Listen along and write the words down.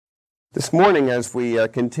This morning, as we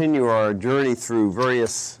continue our journey through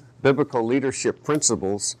various biblical leadership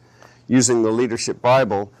principles using the Leadership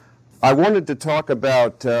Bible, I wanted to talk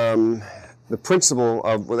about the principle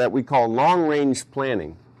of that we call long-range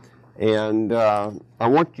planning. And I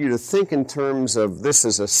want you to think in terms of this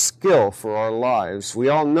as a skill for our lives. We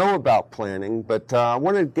all know about planning, but I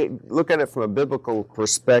want to look at it from a biblical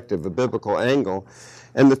perspective, a biblical angle.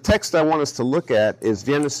 And the text I want us to look at is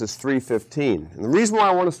Genesis 3:15. And the reason why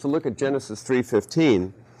I want us to look at Genesis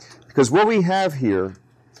 3:15, because what we have here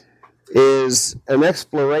is an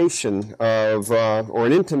exploration of, or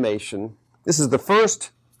an intimation. This is the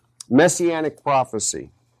first messianic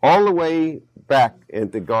prophecy, all the way back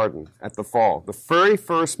in the garden at the fall. The very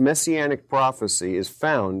first messianic prophecy is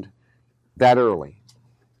found that early.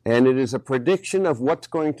 And it is a prediction of what's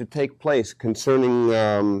going to take place concerning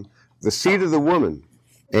the seed of the woman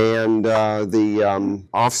and the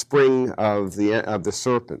offspring of the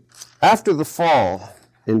serpent. After the fall,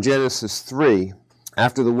 in Genesis 3,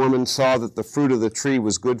 after the woman saw that the fruit of the tree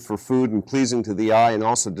was good for food and pleasing to the eye and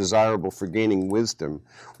also desirable for gaining wisdom,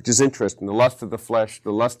 which is interesting, the lust of the flesh,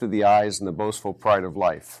 the lust of the eyes, and the boastful pride of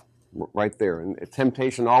life, right there. And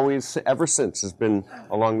temptation always, ever since, has been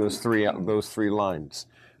along those three lines.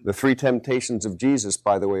 The three temptations of Jesus,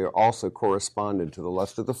 by the way, are also corresponded to the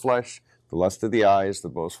lust of the flesh, the lust of the eyes, the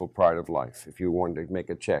boastful pride of life, if you wanted to make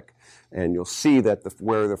a check. And you'll see that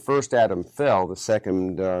where the first Adam fell, the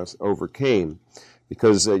second overcame.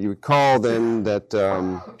 Because you recall then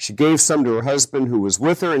that she gave some to her husband who was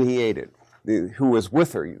with her, and he ate it. Who was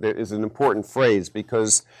with her is an important phrase,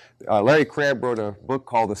 because Larry Crabb wrote a book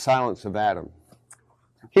called The Silence of Adam.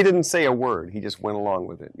 He didn't say a word. He just went along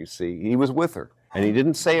with it, you see. He was with her. And he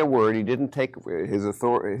didn't say a word. He didn't take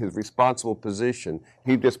his responsible position.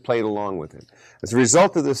 He just played along with it. As a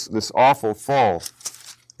result of this awful fall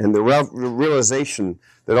and the realization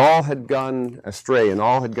that all had gone astray and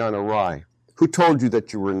all had gone awry, who told you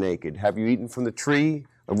that you were naked? Have you eaten from the tree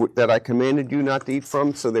that I commanded you not to eat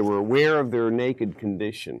from? So they were aware of their naked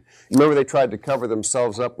condition. Remember, they tried to cover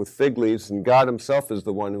themselves up with fig leaves, and God himself is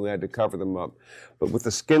the one who had to cover them up, but with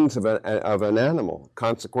the skins of an animal.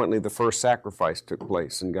 Consequently, the first sacrifice took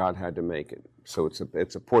place, and God had to make it. So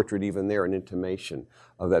it's a portrait even there, an intimation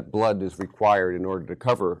of that blood is required in order to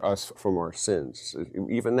cover us from our sins,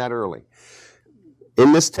 even that early.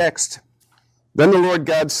 In this text, then the Lord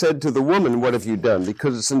God said to the woman, "What have you done?"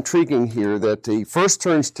 Because it's intriguing here that he first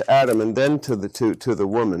turns to Adam and then to the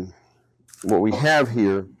woman. What we have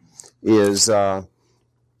here is her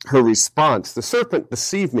response. The serpent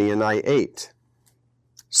deceived me and I ate.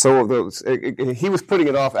 So he was putting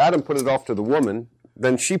it off. Adam put it off to the woman.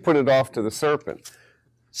 Then she put it off to the serpent.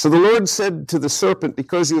 So the Lord said to the serpent,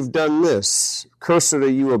 "Because you have done this, cursed are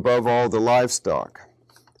you above all the livestock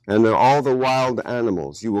and all the wild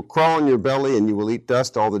animals. You will crawl on your belly, and you will eat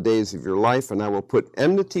dust all the days of your life, and I will put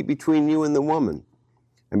enmity between you and the woman,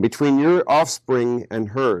 and between your offspring and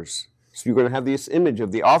hers." So you're going to have this image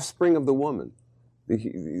of the offspring of the woman,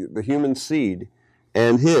 the human seed,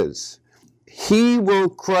 and his. He will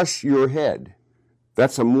crush your head.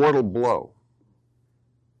 That's a mortal blow.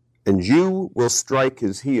 And you will strike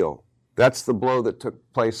his heel. That's the blow that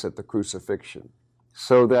took place at the crucifixion.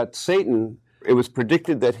 So that Satan, it was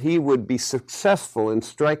predicted that he would be successful in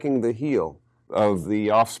striking the heel of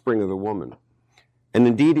the offspring of the woman. And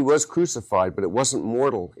indeed, he was crucified, but it wasn't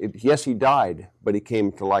mortal. Yes, he died, but he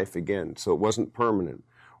came to life again, so it wasn't permanent.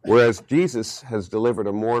 Whereas Jesus has delivered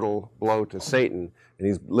a mortal blow to Satan, and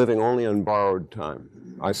he's living only on borrowed time.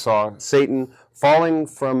 I saw Satan falling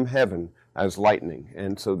from heaven as lightning,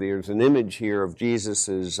 and so there's an image here of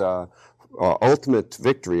Jesus' ultimate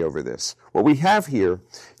victory over this. What we have here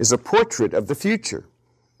is a portrait of the future.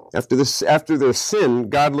 After their sin,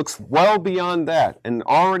 God looks well beyond that and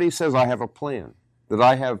already says, "I have a plan that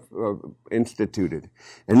I have instituted."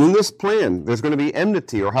 And in this plan, there's going to be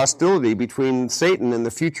enmity or hostility between Satan and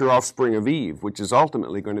the future offspring of Eve, which is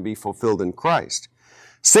ultimately going to be fulfilled in Christ.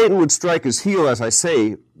 Satan would strike his heel, as I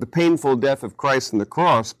say, the painful death of Christ on the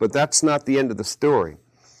cross, but that's not the end of the story.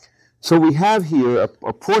 So we have here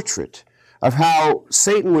a portrait of how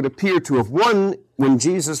Satan would appear to have won when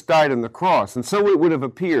Jesus died on the cross. And so it would have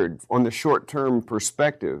appeared on the short-term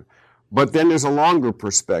perspective. But then there's a longer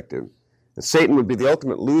perspective. And Satan would be the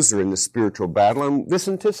ultimate loser in this spiritual battle. And this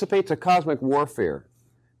anticipates a cosmic warfare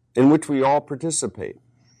in which we all participate.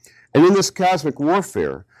 And in this cosmic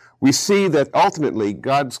warfare, we see that ultimately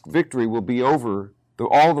God's victory will be over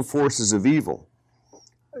all the forces of evil.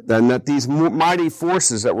 And that these mighty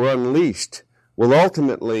forces that were unleashed will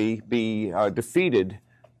ultimately be defeated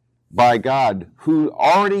by God, who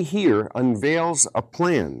already here unveils a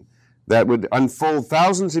plan that would unfold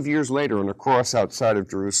thousands of years later on a cross outside of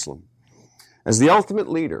Jerusalem. As the ultimate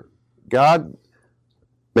leader, God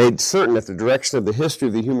made certain that the direction of the history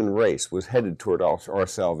of the human race was headed toward our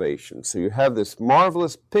salvation. So you have this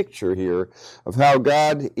marvelous picture here of how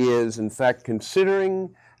God is, in fact,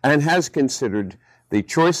 considering and has considered the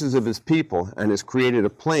choices of his people and has created a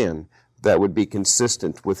plan that would be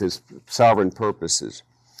consistent with his sovereign purposes.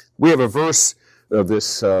 We have a verse of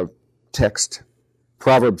this text,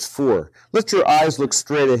 Proverbs 4. Let your eyes look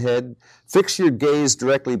straight ahead. Fix your gaze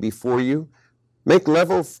directly before you. Make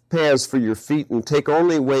level paths for your feet and take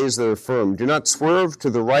only ways that are firm. Do not swerve to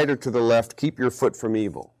the right or to the left. Keep your foot from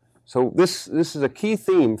evil. So this is a key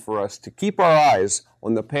theme for us, to keep our eyes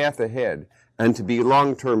on the path ahead and to be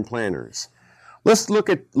long-term planners. Let's look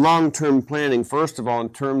at long-term planning, first of all, in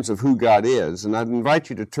terms of who God is. And I'd invite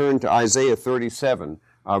you to turn to Isaiah 37,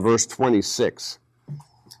 verse 26.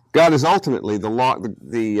 God is ultimately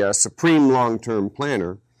the supreme long-term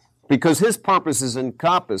planner because his purposes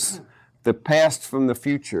encompass the past from the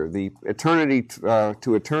future, the eternity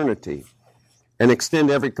to eternity, and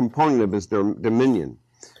extend every component of his dominion.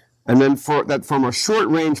 And then from a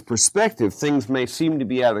short-range perspective, things may seem to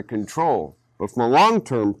be out of control. But from a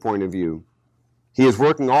long-term point of view, he is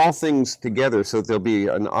working all things together so that there'll be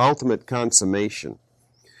an ultimate consummation.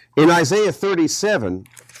 In Isaiah 37,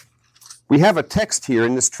 we have a text here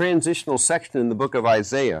in this transitional section in the book of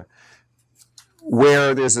Isaiah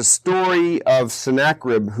where there's a story of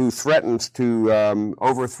Sennacherib who threatens to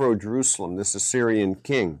overthrow Jerusalem, this Assyrian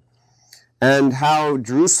king, and how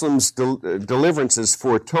Jerusalem's deliverance is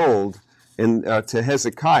foretold to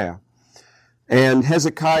Hezekiah. And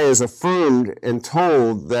Hezekiah is affirmed and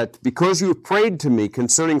told that because you have prayed to me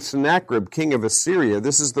concerning Sennacherib, king of Assyria,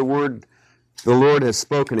 this is the word the Lord has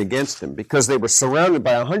spoken against him, because they were surrounded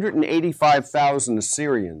by 185,000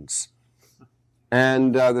 Assyrians.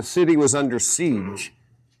 And the city was under siege,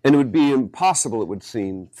 and it would be impossible, it would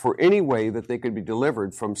seem, for any way that they could be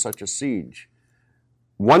delivered from such a siege.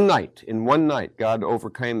 In one night, God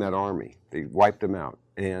overcame that army. They wiped them out.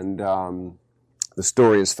 And the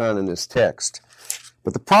story is found in this text.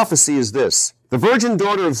 But the prophecy is this: the virgin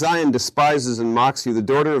daughter of Zion despises and mocks you. The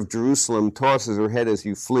daughter of Jerusalem tosses her head as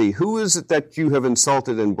you flee. Who is it that you have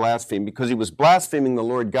insulted and blasphemed? Because he was blaspheming the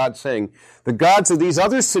Lord God, saying, the gods of these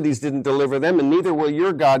other cities didn't deliver them, and neither will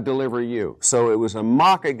your God deliver you. So it was a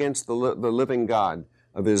mock against the living God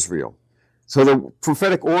of Israel. So the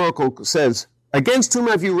prophetic oracle says, against whom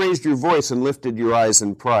have you raised your voice and lifted your eyes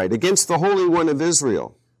in pride? Against the Holy One of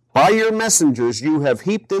Israel. By your messengers you have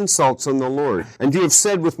heaped insults on the Lord, and you have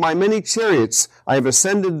said, with my many chariots I have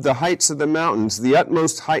ascended the heights of the mountains, the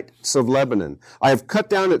utmost heights of Lebanon. I have cut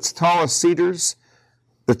down its tallest cedars,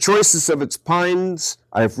 the choicest of its pines.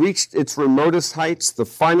 I have reached its remotest heights, the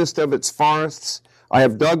finest of its forests. I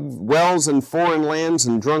have dug wells in foreign lands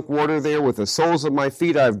and drunk water there. With the soles of my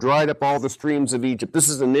feet I have dried up all the streams of Egypt. This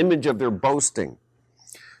is an image of their boasting.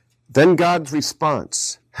 Then God's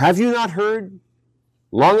response: have you not heard?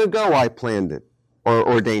 Long ago I planned it, or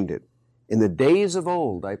ordained it. In the days of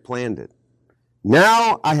old I planned it.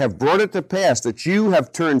 Now I have brought it to pass that you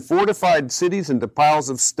have turned fortified cities into piles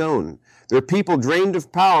of stone. Their people drained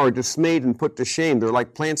of power, dismayed and put to shame. They're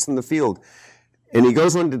like plants in the field. And he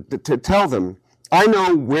goes on to tell them, I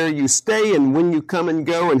know where you stay and when you come and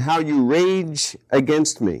go and how you rage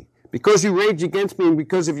against me. Because you rage against me and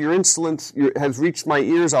because of your insolence has reached my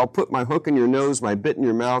ears, I'll put my hook in your nose, my bit in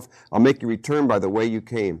your mouth. I'll make you return by the way you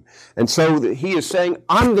came. And so he is saying,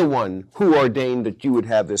 I'm the one who ordained that you would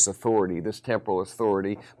have this authority, this temporal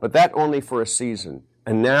authority, but that only for a season.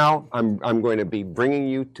 And now I'm going to be bringing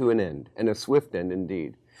you to an end, and a swift end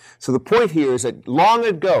indeed. So the point here is that long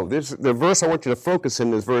ago, the verse I want you to focus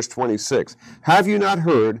in is verse 26. Have you not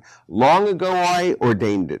heard? Long ago I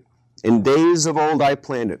ordained it. In days of old I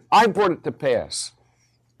planned it. I brought it to pass.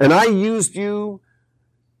 And I used you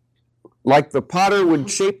like the potter would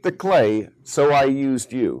shape the clay, so I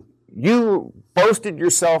used you. You boasted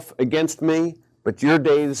yourself against me, but your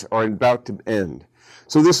days are about to end.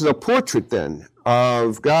 So this is a portrait then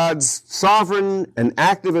of God's sovereign and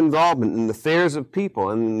active involvement in the affairs of people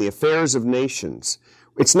and in the affairs of nations.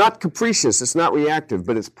 It's not capricious, it's not reactive,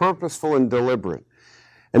 but it's purposeful and deliberate.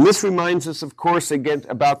 And this reminds us, of course, again,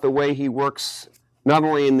 about the way he works not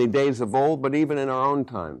only in the days of old, but even in our own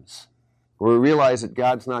times, where we realize that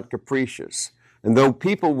God's not capricious. And though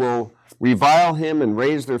people will revile him and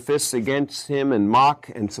raise their fists against him and mock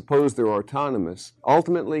and suppose they're autonomous,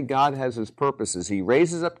 ultimately God has his purposes. He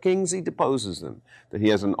raises up kings, he deposes them. That he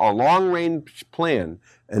has a long-range plan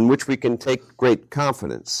in which we can take great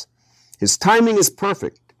confidence. His timing is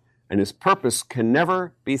perfect, and his purpose can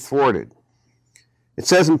never be thwarted. It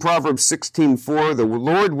says in Proverbs 16:4, the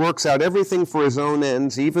Lord works out everything for his own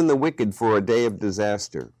ends, even the wicked for a day of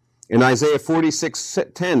disaster. In Isaiah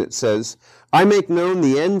 46:10 it says, I make known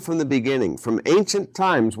the end from the beginning, from ancient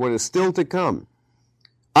times what is still to come.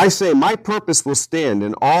 I say, my purpose will stand,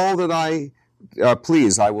 and all that I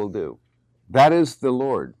please I will do. That is the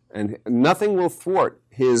Lord, and nothing will thwart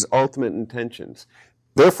his ultimate intentions.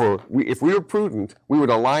 Therefore, if we were prudent, we would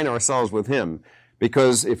align ourselves with him,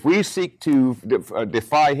 because if we seek to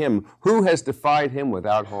defy him, who has defied him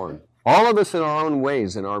without harm? All of us in our own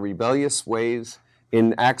ways, in our rebellious ways,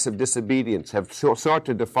 in acts of disobedience, have sought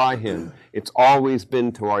to defy him. It's always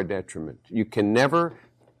been to our detriment. You can never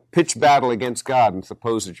pitch battle against God and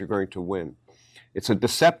suppose that you're going to win. It's a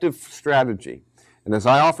deceptive strategy. And as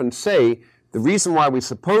I often say, the reason why we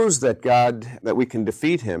suppose that we can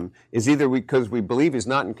defeat him is either because we believe he's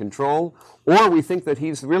not in control, or we think that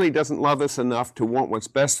he really doesn't love us enough to want what's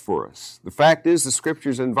best for us. The fact is, the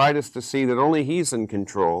scriptures invite us to see that only he's in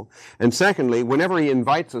control. And secondly, whenever he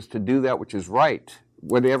invites us to do that which is right,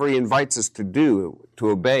 whatever he invites us to do, to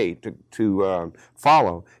obey, to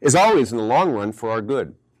follow, is always in the long run for our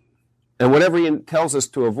good. And whatever he tells us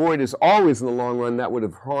to avoid is always in the long run that would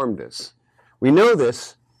have harmed us. We know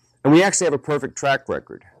this, and we actually have a perfect track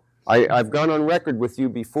record. I've gone on record with you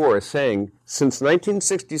before as saying, since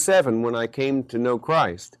 1967, when I came to know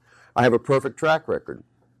Christ, I have a perfect track record.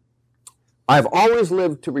 I've always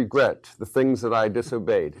lived to regret the things that I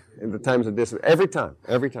disobeyed, in the times of disobedience,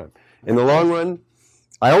 every time. In the long run,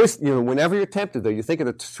 I always, whenever you're tempted, though, you think of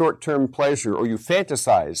a short-term pleasure, or you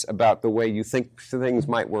fantasize about the way you think things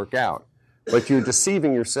might work out, but you're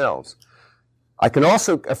deceiving yourselves. I can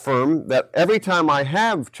also affirm that every time I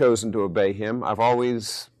have chosen to obey him, I've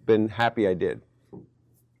always been happy I did,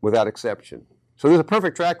 without exception. So there's a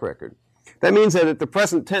perfect track record. That means that at the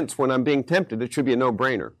present tense, when I'm being tempted, it should be a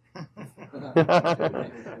no-brainer.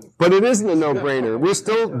 But it isn't a no-brainer. We're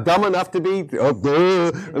still dumb enough to be,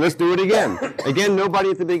 let's do it again. Again,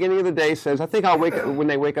 nobody at the beginning of the day says, I think I'll wake up, when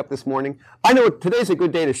they wake up this morning, I know today's a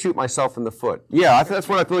good day to shoot myself in the foot. Yeah, that's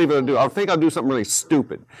what I believe I'll do. I think I'll do something really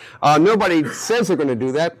stupid. Nobody says they're going to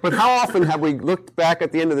do that, but how often have we looked back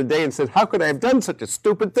at the end of the day and said, how could I have done such a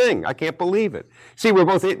stupid thing? I can't believe it. See, we're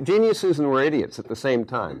both geniuses and we're idiots at the same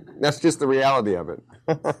time. That's just the reality of it.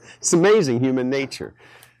 It's amazing human nature.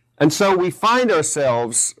 And so we find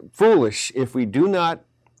ourselves foolish if we do not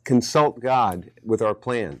consult God with our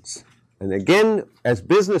plans. And again, as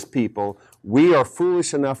business people, we are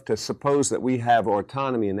foolish enough to suppose that we have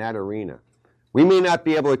autonomy in that arena. We may not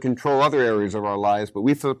be able to control other areas of our lives, but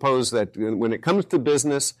we suppose that when it comes to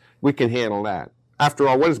business, we can handle that. After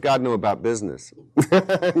all, what does God know about business?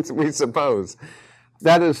 We suppose.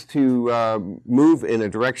 That is to move in a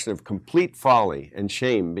direction of complete folly and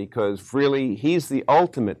shame, because really he's the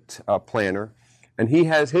ultimate planner, and he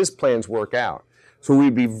has his plans work out. So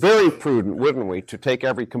we'd be very prudent, wouldn't we, to take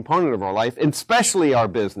every component of our life, especially our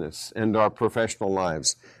business and our professional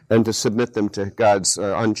lives, and to submit them to God's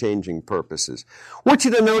unchanging purposes. I want you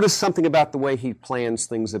to notice something about the way he plans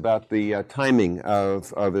things, about the timing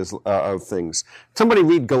of things. Somebody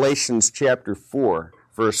read Galatians chapter 4.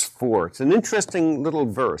 Verse 4. It's an interesting little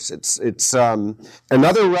verse. It's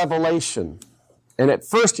another revelation. And at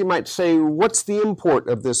first you might say, what's the import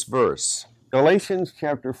of this verse? Galatians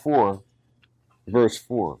chapter 4, verse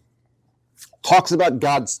 4, talks about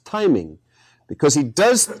God's timing, because he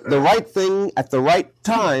does the right thing at the right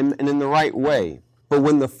time and in the right way. But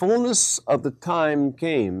when the fullness of the time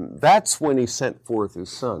came, that's when he sent forth his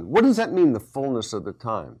Son. What does that mean, the fullness of the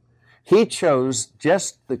time? He chose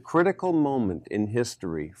just the critical moment in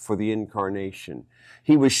history for the incarnation.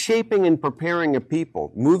 He was shaping and preparing a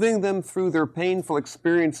people, moving them through their painful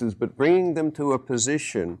experiences, but bringing them to a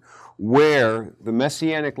position where the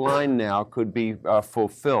messianic line now could be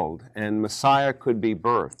fulfilled, and Messiah could be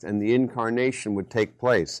birthed, and the incarnation would take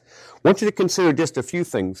place. I want you to consider just a few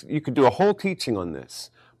things. You could do a whole teaching on this,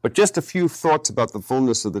 but just a few thoughts about the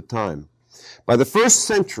fullness of the time. By the first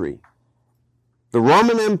century, the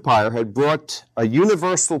Roman Empire had brought a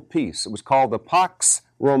universal peace. It was called the Pax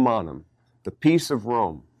Romanum, the peace of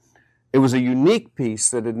Rome. It was a unique peace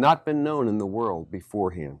that had not been known in the world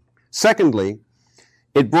beforehand. Secondly,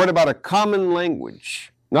 it brought about a common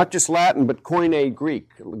language, not just Latin, but Koine Greek.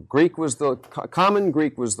 Common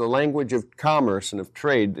Greek was the language of commerce and of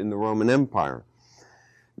trade in the Roman Empire.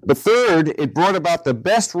 The third, it brought about the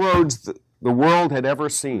best roads the world had ever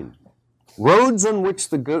seen. Roads on which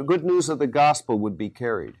the good news of the gospel would be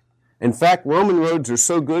carried. In fact, Roman roads are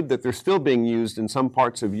so good that they're still being used in some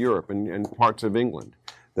parts of Europe and parts of England.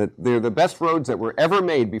 That they're the best roads that were ever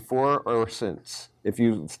made before or since. If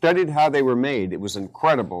you studied how they were made, it was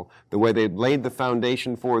incredible the way they laid the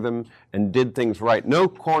foundation for them and did things right. No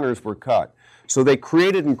corners were cut. So they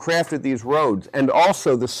created and crafted these roads. And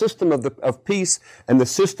also the system of peace and the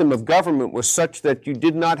system of government was such that you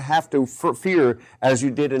did not have to fear, as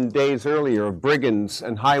you did in days earlier, of brigands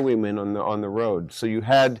and highwaymen on the road. So you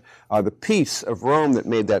had the peace of Rome that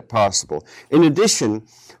made that possible. In addition,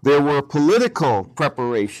 there were political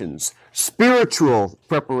preparations, spiritual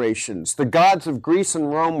preparations. The gods of Greece and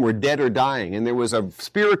Rome were dead or dying, and there was a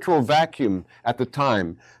spiritual vacuum at the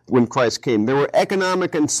time when Christ came. There were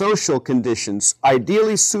economic and social conditions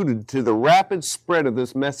ideally suited to the rapid spread of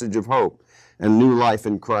this message of hope and new life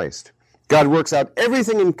in Christ. God works out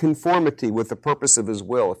everything in conformity with the purpose of his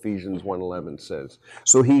will, Ephesians 1:11 says.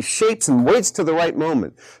 So he shapes and waits to the right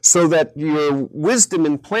moment so that your wisdom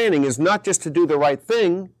in planning is not just to do the right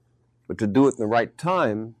thing, but to do it in the right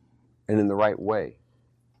time and in the right way.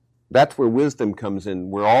 That's where wisdom comes in,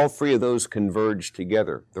 where all three of those converge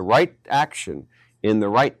together. The right action in the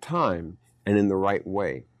right time and in the right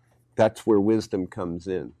way. That's where wisdom comes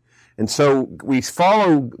in. And so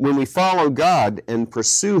when we follow God and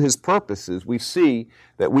pursue his purposes, we see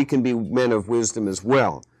that we can be men of wisdom as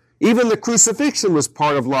well. Even the crucifixion was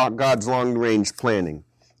part of God's long-range planning.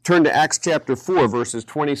 Turn to Acts chapter 4, verses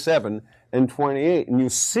 27 and 28, and you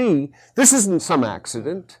see this isn't some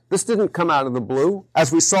accident. This didn't come out of the blue.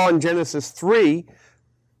 As we saw in Genesis 3,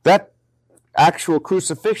 that actual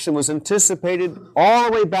crucifixion was anticipated all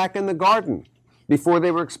the way back in the garden, before they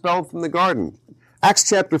were expelled from the garden. Acts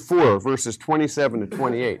chapter 4, verses 27 to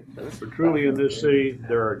 28. For truly in this city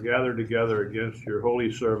there are gathered together against your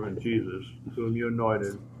holy servant Jesus, whom you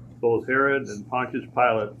anointed, both Herod and Pontius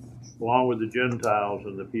Pilate, along with the Gentiles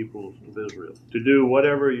and the peoples of Israel, to do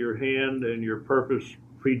whatever your hand and your purpose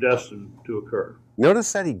predestined to occur.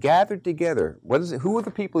 Notice that he gathered together. Who were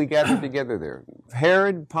the people he gathered together there?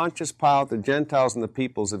 Herod, Pontius Pilate, the Gentiles, and the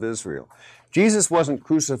peoples of Israel. Jesus wasn't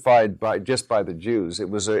crucified just by the Jews. It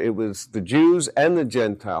was the Jews and the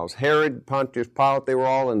Gentiles. Herod, Pontius Pilate, they were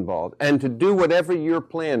all involved. And to do whatever your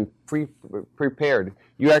plan prepared,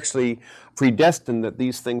 you actually predestined that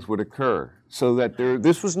these things would occur. So that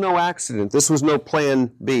this was no accident. This was no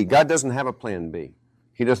plan B. God doesn't have a plan B.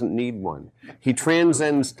 He doesn't need one. He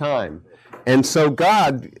transcends time. And so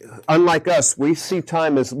God, unlike us, we see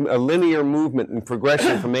time as a linear movement and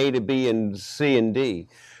progression from A to B and C and D.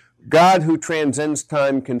 God, who transcends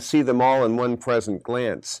time, can see them all in one present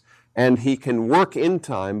glance. And he can work in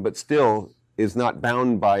time, but still is not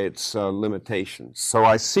bound by its limitations. So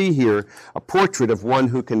I see here a portrait of one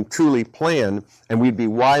who can truly plan, and we'd be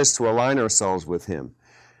wise to align ourselves with him.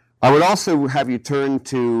 I would also have you turn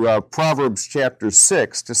to Proverbs chapter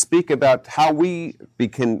 6 to speak about how we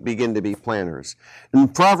begin to be planners. In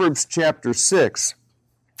Proverbs chapter 6,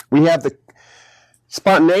 we have the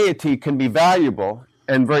spontaneity can be valuable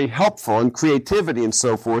and very helpful, and creativity and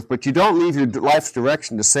so forth, but you don't leave your life's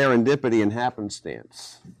direction to serendipity and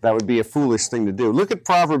happenstance. That would be a foolish thing to do. Look at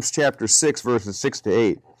Proverbs chapter 6, verses 6 to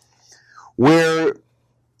 8, where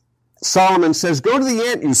Solomon says, "Go to the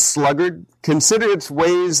ant, you sluggard, consider its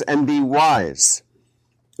ways and be wise.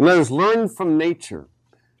 And let us learn from nature.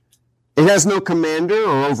 It has no commander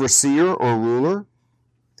or overseer or ruler,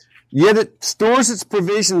 yet it stores its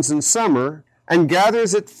provisions in summer and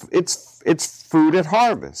gathers its food at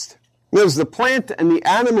harvest." Notice the plant and the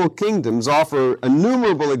animal kingdoms offer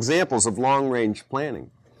innumerable examples of long-range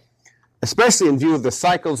planning, especially in view of the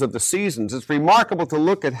cycles of the seasons. It's remarkable to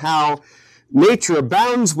look at how nature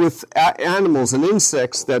abounds with animals and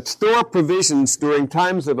insects that store provisions during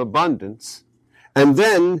times of abundance, and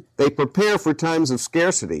then they prepare for times of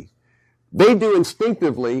scarcity. They do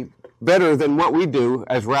instinctively better than what we do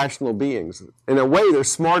as rational beings. In a way, they're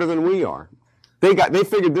smarter than we are. They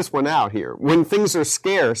figured this one out here. When things are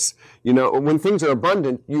scarce, when things are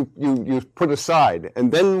abundant, you put aside,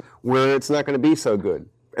 and then where it's not going to be so good.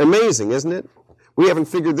 Amazing, isn't it? We haven't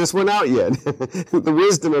figured this one out yet. The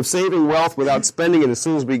wisdom of saving wealth without spending it as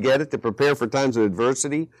soon as we get it, to prepare for times of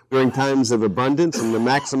adversity, during times of abundance, and to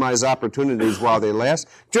maximize opportunities while they last.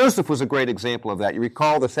 Joseph was a great example of that. You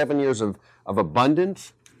recall the 7 years of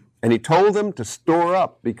abundance? And he told them to store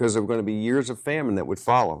up because there were going to be years of famine that would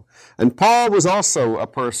follow. And Paul was also a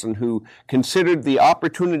person who considered the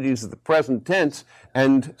opportunities of the present tense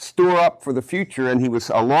and store up for the future. And he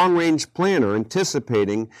was a long-range planner,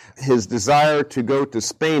 anticipating his desire to go to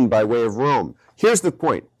Spain by way of Rome. Here's the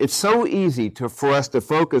point. It's so easy for us to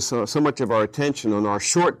focus so much of our attention on our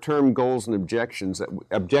short-term goals and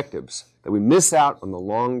objectives that we miss out on the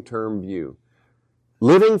long-term view.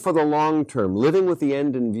 Living for the long term, living with the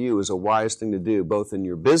end in view, is a wise thing to do, both in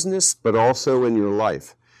your business but also in your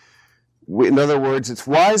life. In other words, it's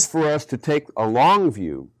wise for us to take a long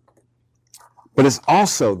view, but it's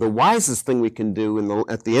also the wisest thing we can do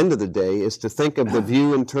at the end of the day is to think of the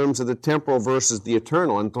view in terms of the temporal versus the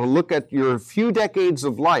eternal, and to look at your few decades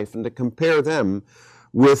of life and to compare them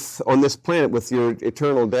on this planet with your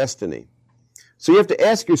eternal destiny. So you have to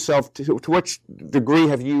ask yourself, to what degree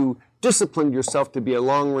have you disciplined yourself to be a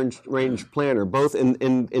long-range planner, both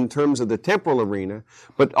in terms of the temporal arena,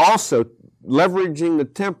 but also leveraging the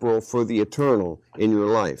temporal for the eternal in your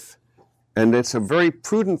life. And it's a very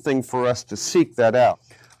prudent thing for us to seek that out.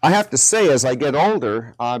 I have to say, as I get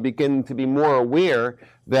older, I begin to be more aware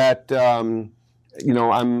that, I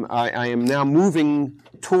am now moving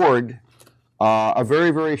toward a very,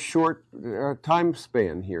 very short time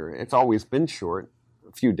span here. It's always been short.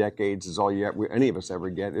 A few decades is all any of us ever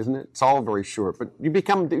get, isn't it? It's all very short. But you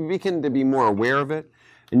begin to be more aware of it,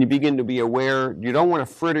 and you begin to be aware. You don't want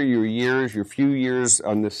to fritter your years, your few years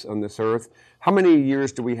on this earth. How many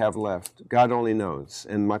years do we have left? God only knows.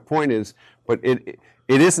 And my point is, but it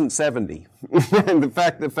isn't 70. And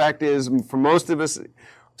the fact is, for most of us,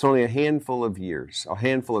 it's only a handful of years, a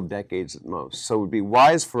handful of decades at most. So it would be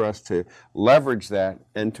wise for us to leverage that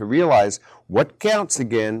and to realize what counts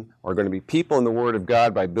again are going to be people in the Word of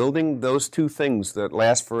God by building those two things that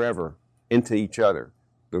last forever into each other.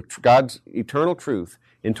 God's eternal truth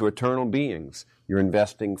into eternal beings. You're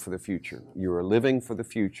investing for the future. You are living for the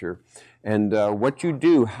future. And what you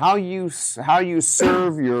do, how you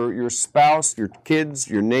serve your spouse, your kids,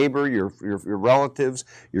 your neighbor, your relatives,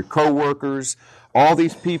 your co-workers, all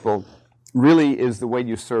these people really is the way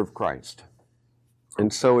you serve Christ.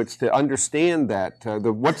 And so it's to understand that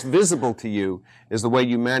what's visible to you is the way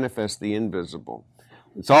you manifest the invisible.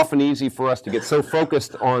 It's often easy for us to get so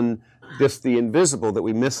focused on just the invisible that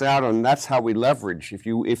we miss out on. That's how we leverage. If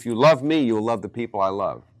you love me, you'll love the people I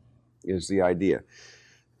love, is the idea.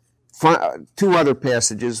 Two other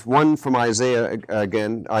passages, one from Isaiah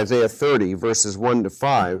again, Isaiah 30, verses 1 to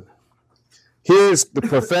 5. Here's the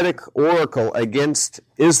prophetic oracle against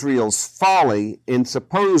Israel's folly in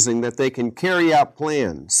supposing that they can carry out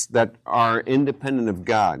plans that are independent of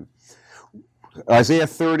God. Isaiah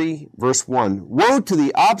 30, verse 1. Woe to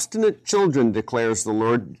the obstinate children, declares the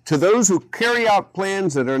Lord, to those who carry out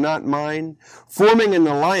plans that are not mine, forming an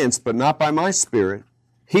alliance but not by my spirit,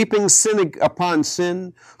 heaping sin upon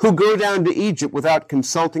sin, who go down to Egypt without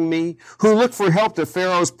consulting me, who look for help to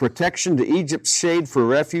Pharaoh's protection, to Egypt's shade for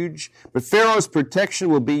refuge. But Pharaoh's protection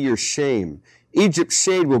will be your shame. Egypt's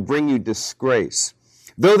shade will bring you disgrace.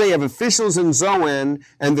 Though they have officials in Zoan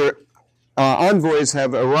and their envoys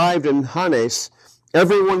have arrived in Hanes,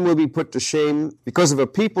 everyone will be put to shame because of a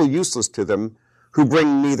people useless to them, who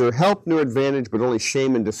bring neither help nor advantage, but only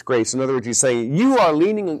shame and disgrace. In other words, he's saying, you are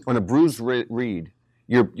leaning on a bruised reed.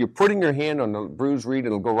 You're putting your hand on the bruised reed,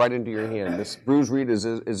 it'll go right into your hand. This bruised reed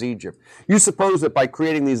is Egypt. You suppose that by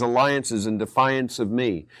creating these alliances in defiance of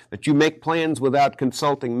me, that you make plans without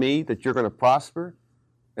consulting me, that you're going to prosper?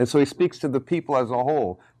 And so he speaks to the people as a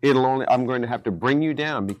whole. I'm going to have to bring you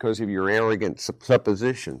down because of your arrogant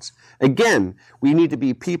suppositions. Again, we need to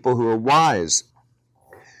be people who are wise.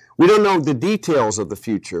 We don't know the details of the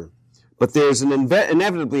future, but there's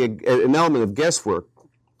inevitably an element of guesswork,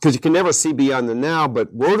 because you can never see beyond the now.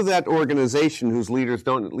 But woe to that organization whose leaders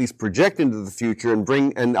don't at least project into the future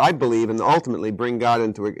and I believe, and ultimately bring God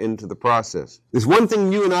into the process. There's one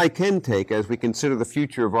thing you and I can take as we consider the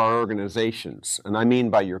future of our organizations, and I mean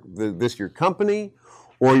by your company,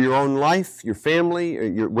 or your own life, your family,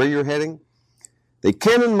 or where you're heading. They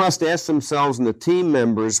can and must ask themselves and the team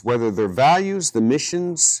members whether their values, the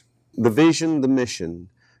missions, the vision, the mission,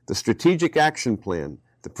 the strategic action plan,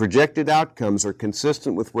 the projected outcomes are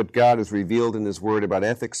consistent with what God has revealed in His Word about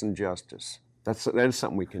ethics and justice. That is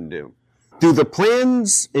something we can do. Do the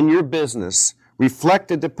plans in your business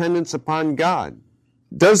reflect a dependence upon God?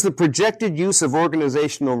 Does the projected use of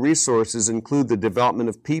organizational resources include the development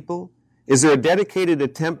of people? Is there a dedicated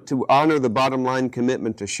attempt to honor the bottom line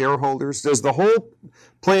commitment to shareholders? Does the whole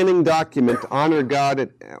planning document honor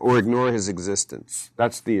God or ignore His existence?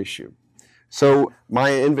 That's the issue. So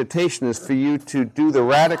my invitation is for you to do the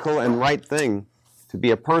radical and right thing, to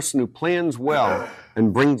be a person who plans well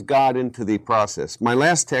and brings God into the process. My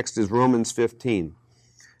last text is Romans 15.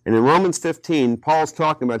 And in Romans 15, Paul's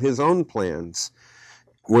talking about his own plans,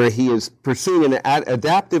 where he is pursuing an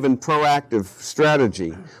adaptive and proactive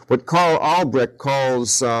strategy, what Carl Albrecht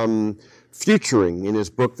calls futuring in his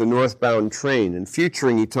book, The Northbound Train. And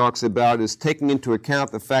futuring, he talks about, is taking into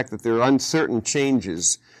account the fact that there are uncertain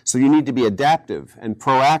changes. So you need to be adaptive and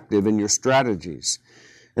proactive in your strategies.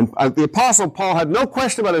 And the Apostle Paul had no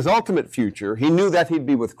question about his ultimate future. He knew that he'd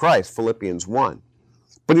be with Christ, Philippians 1.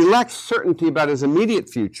 But he lacked certainty about his immediate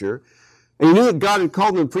future. And he knew that God had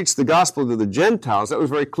called him to preach the gospel to the Gentiles. That was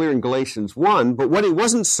very clear in Galatians 1. But what he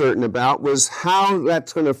wasn't certain about was how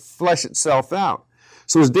that's going to flesh itself out.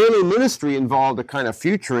 So his daily ministry involved a kind of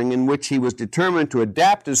futuring in which he was determined to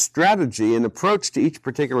adapt his strategy and approach to each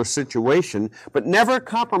particular situation, but never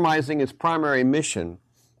compromising his primary mission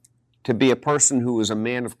to be a person who was a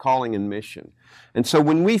man of calling and mission. And so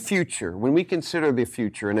when we consider the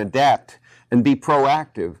future and adapt and be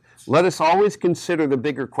proactive, let us always consider the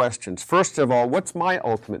bigger questions. First of all, what's my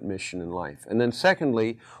ultimate mission in life? And then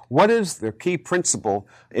secondly, what is the key principle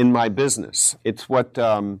in my business? It's what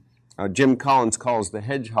Jim Collins calls the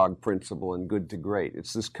hedgehog principle in Good to Great.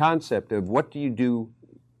 It's this concept of what do you do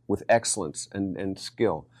with excellence and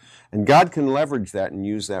skill. And God can leverage that and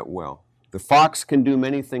use that well. The fox can do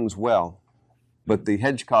many things well, but the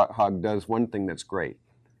hedgehog does one thing that's great.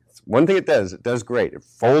 One thing it does great. It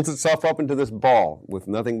folds itself up into this ball with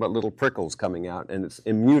nothing but little prickles coming out, and it's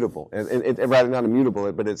immutable. Rather, not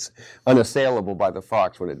immutable, but it's unassailable by the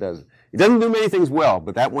fox when it does it. It doesn't do many things well,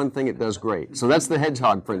 but that one thing it does great. So that's the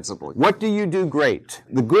hedgehog principle. What do you do great?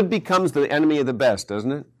 The good becomes the enemy of the best,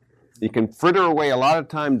 doesn't it? You can fritter away a lot of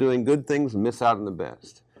time doing good things and miss out on the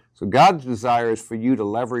best. So God's desire is for you to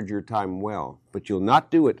leverage your time well, but you'll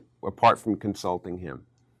not do it apart from consulting Him.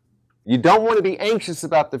 You don't want to be anxious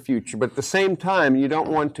about the future, but at the same time, you don't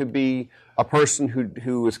want to be a person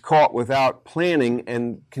who is caught without planning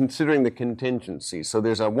and considering the contingencies. So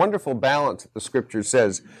there's a wonderful balance that the Scripture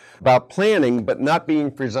says about planning, but not being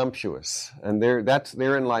presumptuous. And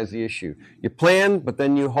therein lies the issue. You plan, but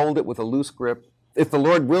then you hold it with a loose grip. If the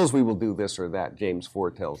Lord wills, we will do this or that, James 4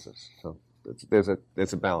 tells us. So there's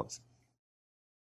a balance.